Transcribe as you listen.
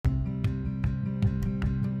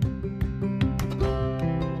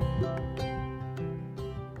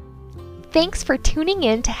Thanks for tuning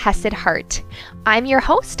in to Hesed Heart. I'm your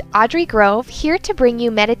host, Audrey Grove, here to bring you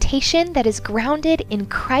meditation that is grounded in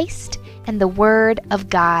Christ and the Word of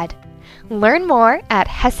God. Learn more at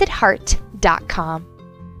HesedHeart.com.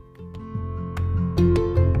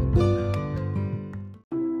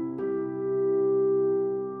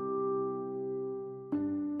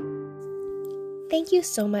 Thank you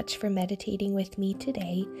so much for meditating with me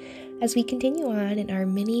today as we continue on in our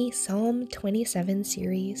mini Psalm 27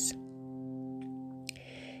 series.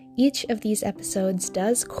 Each of these episodes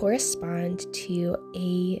does correspond to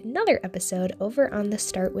another episode over on the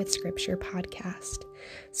Start With Scripture podcast.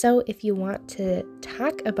 So if you want to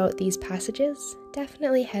talk about these passages,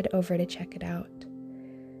 definitely head over to check it out.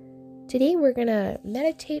 Today we're going to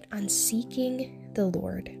meditate on seeking the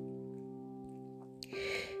Lord.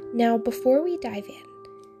 Now, before we dive in,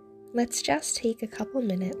 let's just take a couple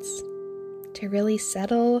minutes to really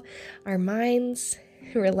settle our minds,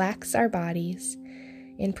 relax our bodies,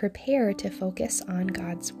 and prepare to focus on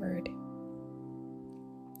God's Word.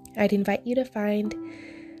 I'd invite you to find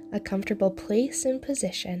a comfortable place and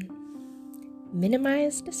position,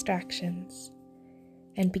 minimize distractions,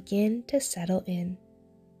 and begin to settle in.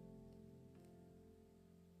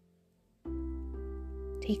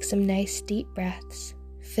 Take some nice deep breaths,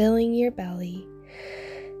 filling your belly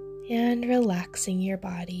and relaxing your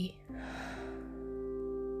body.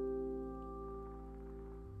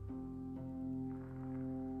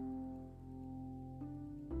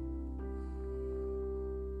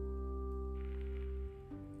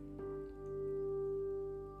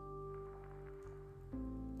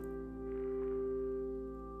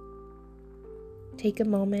 Take a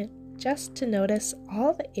moment just to notice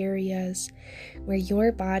all the areas where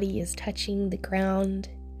your body is touching the ground,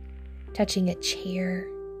 touching a chair,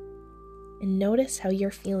 and notice how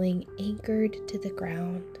you're feeling anchored to the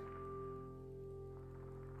ground.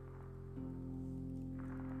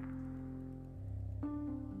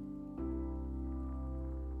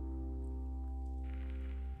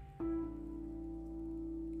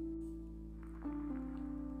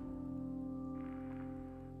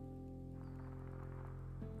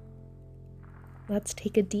 Let's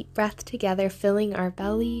take a deep breath together, filling our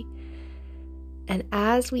belly. And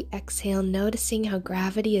as we exhale, noticing how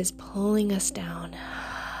gravity is pulling us down.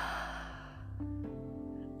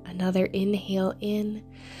 Another inhale in.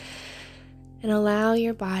 And allow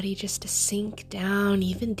your body just to sink down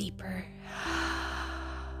even deeper.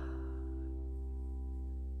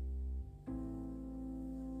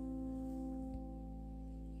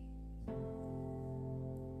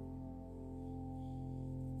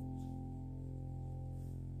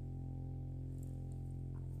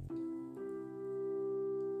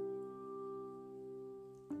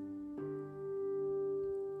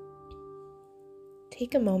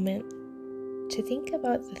 Take a moment to think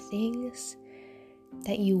about the things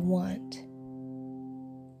that you want.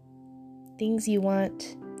 Things you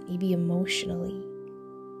want maybe emotionally,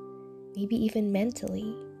 maybe even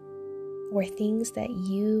mentally, or things that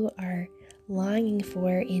you are longing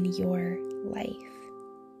for in your life.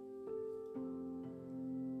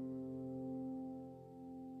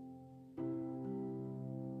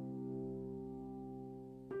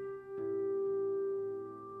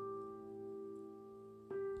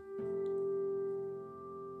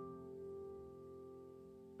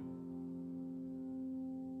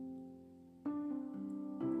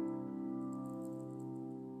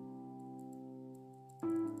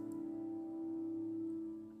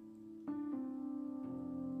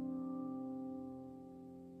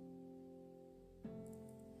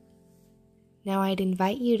 Now I'd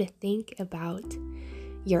invite you to think about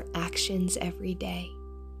your actions every day.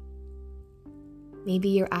 Maybe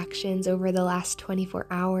your actions over the last 24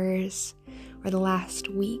 hours or the last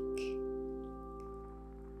week.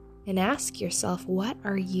 And ask yourself, what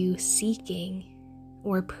are you seeking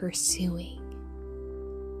or pursuing?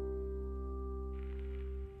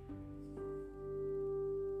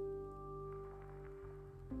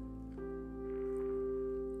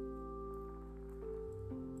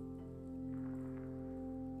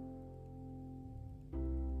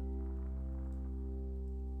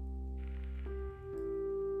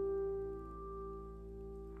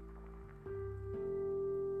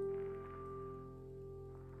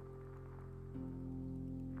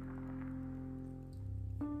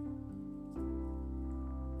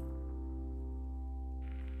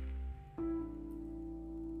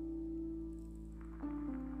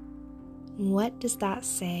 What does that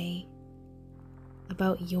say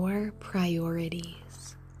about your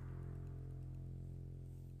priorities?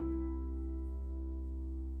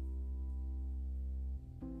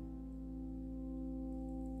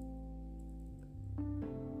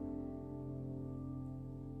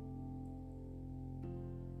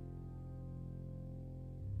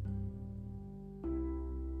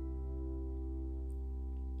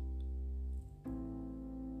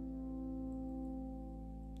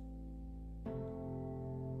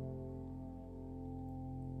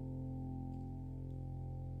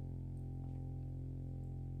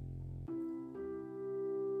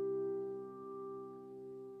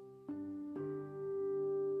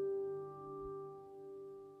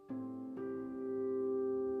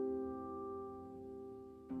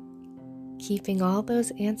 keeping all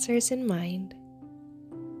those answers in mind,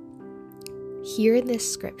 hear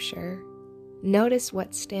this scripture, notice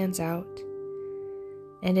what stands out,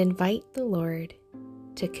 and invite the Lord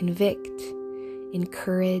to convict,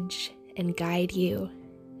 encourage, and guide you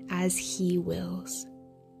as He wills.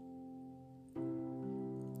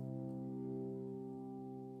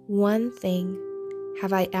 One thing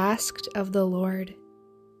have I asked of the Lord,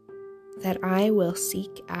 that I will seek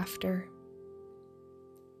after,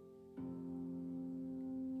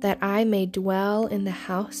 that I may dwell in the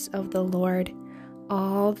house of the Lord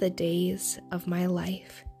all the days of my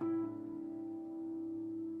life,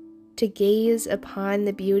 to gaze upon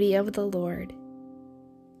the beauty of the Lord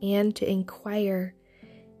and to inquire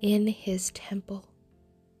in His temple.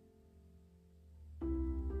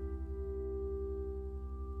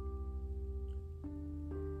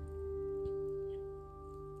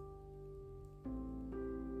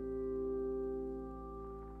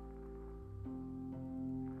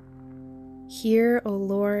 Hear, O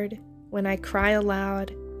Lord, when I cry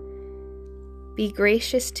aloud. Be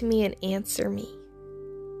gracious to me and answer me.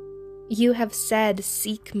 You have said,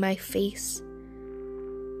 seek my face.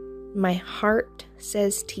 My heart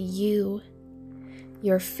says to you,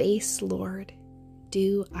 your face, Lord,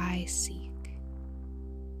 do I seek.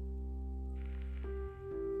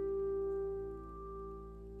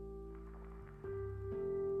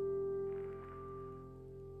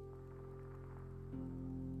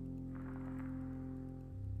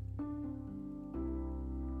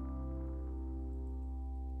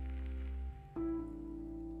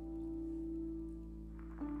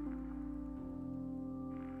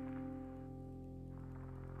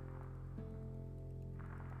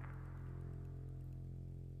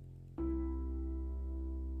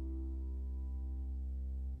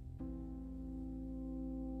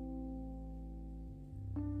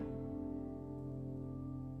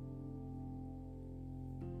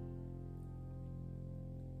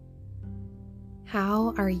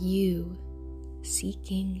 How are you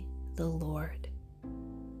seeking the Lord?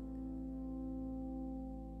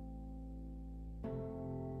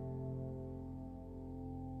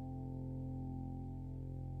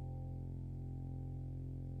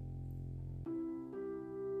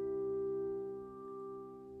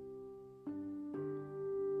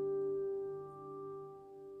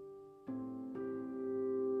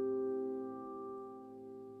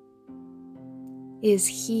 Is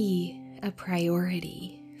He a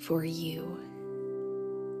priority for you?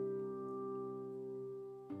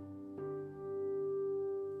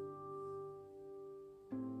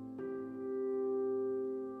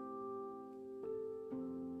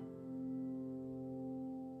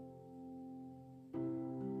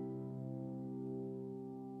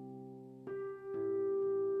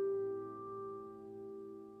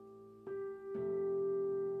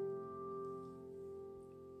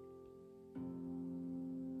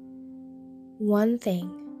 One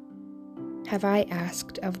thing have I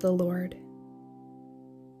asked of the Lord,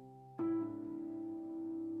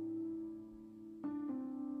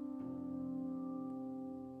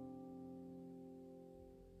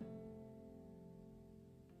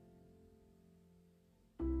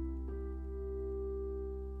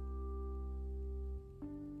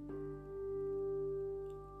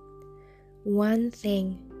 one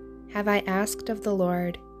thing have I asked of the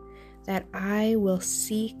Lord, that I will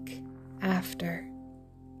seek after.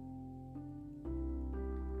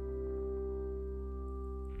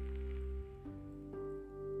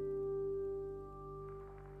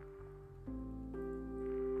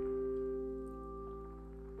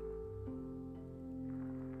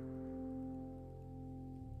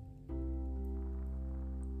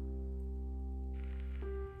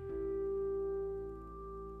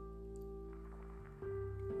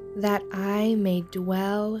 That I may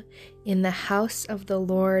dwell in the house of the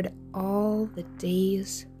Lord all the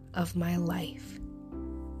days of my life.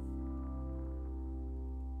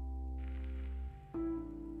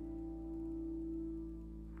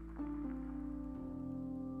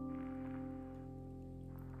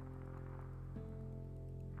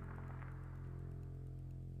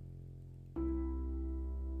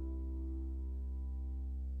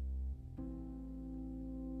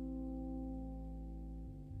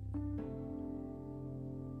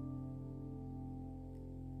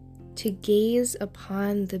 To gaze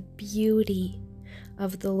upon the beauty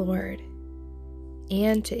of the Lord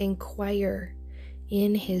and to inquire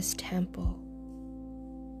in His temple.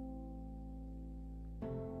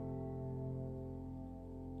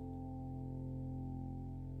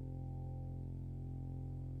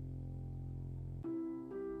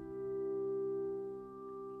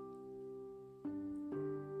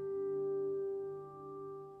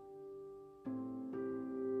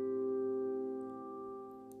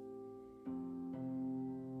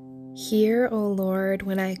 Hear, O Lord,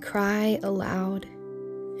 when I cry aloud,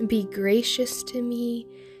 and be gracious to me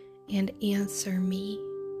and answer me.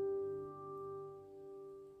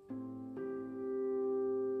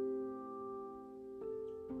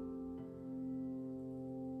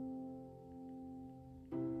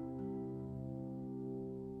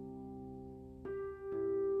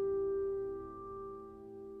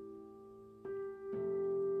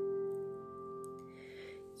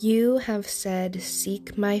 You have said,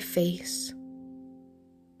 "Seek my face."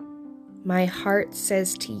 My heart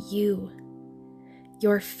says to you,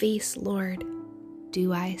 "Your face, Lord,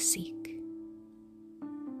 do I seek."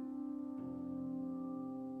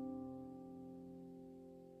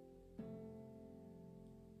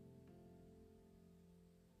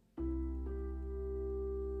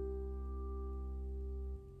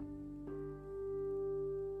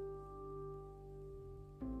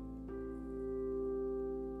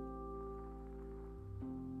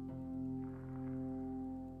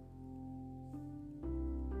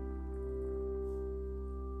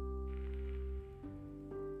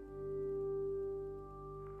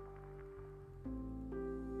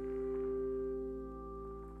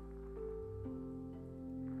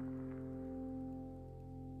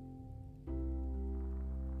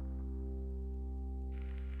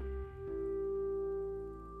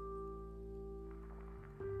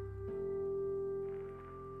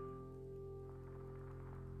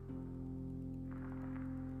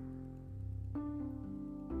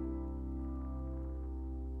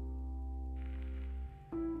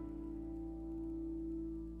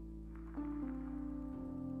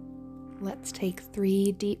 Let's take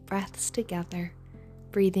 3 deep breaths together,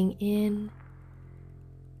 breathing in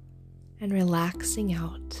and relaxing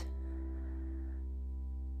out.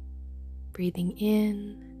 Breathing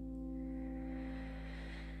in,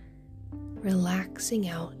 relaxing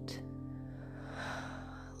out.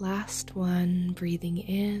 Last one, breathing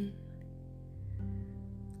in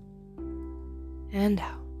and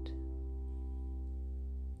out.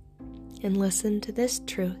 And listen to this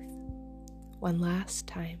truth one last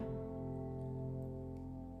time.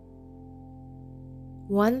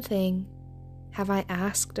 One thing have I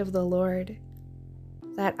asked of the Lord,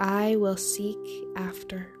 that I will seek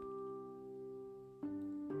after,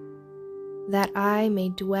 that I may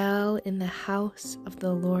dwell in the house of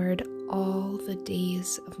the Lord all the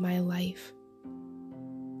days of my life,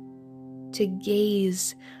 to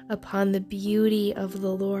gaze upon the beauty of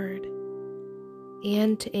the Lord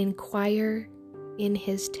and to inquire in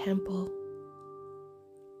his temple.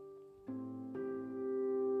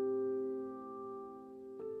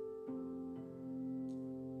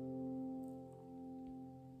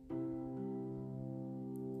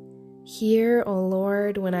 Hear, O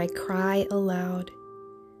Lord, when I cry aloud.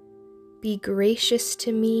 Be gracious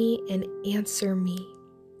to me and answer me.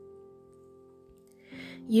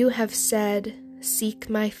 You have said, "Seek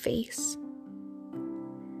my face."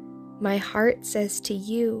 My heart says to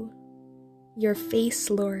you, "Your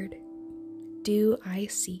face, Lord, do I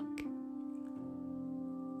seek."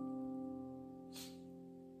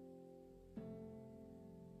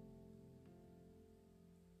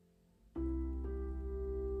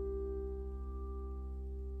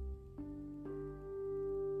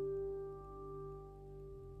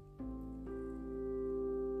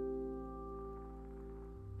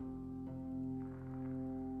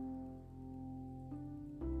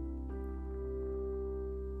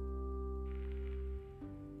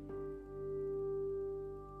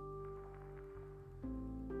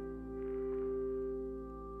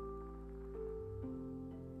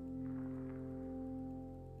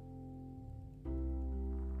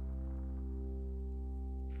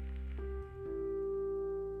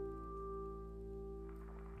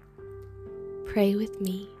 Pray with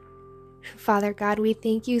me. Father God, we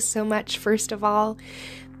thank you so much, first of all,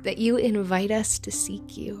 that you invite us to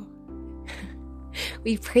seek you.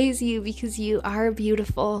 We praise you because you are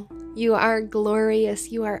beautiful, you are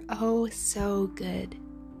glorious, you are oh so good.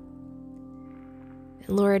 And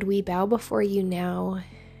Lord, we bow before you now,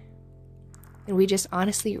 and we just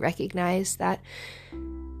honestly recognize that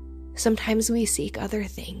sometimes we seek other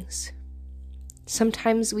things.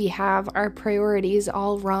 Sometimes we have our priorities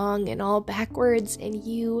all wrong and all backwards, and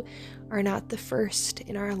you are not the first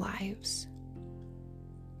in our lives.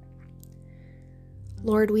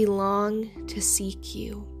 Lord, we long to seek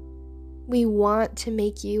you. We want to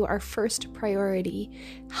make you our first priority.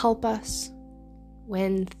 Help us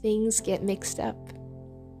when things get mixed up.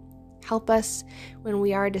 Help us when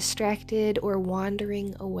we are distracted or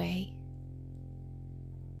wandering away.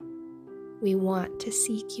 We want to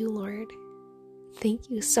seek you, Lord. Thank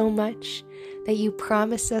you so much that you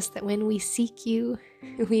promise us that when we seek you,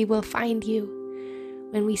 we will find you.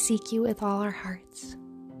 When we seek you with all our hearts.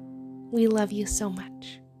 We love you so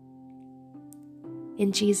much.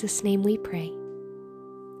 In Jesus' name we pray.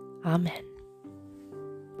 Amen.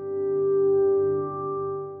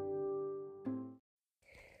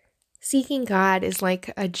 Seeking God is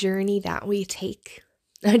like a journey that we take,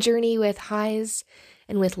 a journey with highs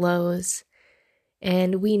and with lows.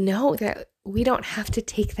 And we know that we don't have to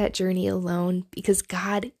take that journey alone because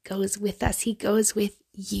God goes with us. He goes with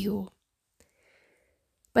you.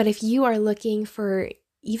 But if you are looking for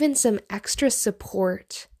even some extra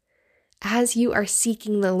support as you are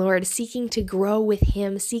seeking the Lord, seeking to grow with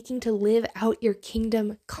Him, seeking to live out your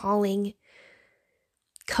kingdom calling,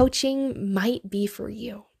 coaching might be for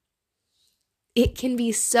you. It can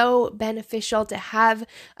be so beneficial to have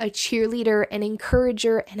a cheerleader, an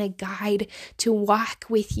encourager, and a guide to walk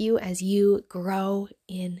with you as you grow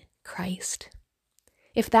in Christ.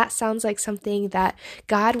 If that sounds like something that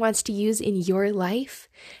God wants to use in your life,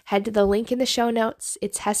 head to the link in the show notes.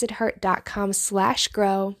 It's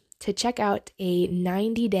HesedHeart.com/grow to check out a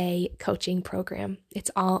 90-day coaching program.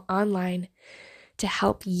 It's all online to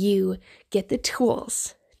help you get the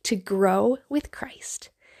tools to grow with Christ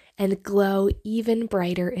and glow even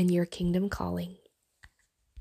brighter in your kingdom calling.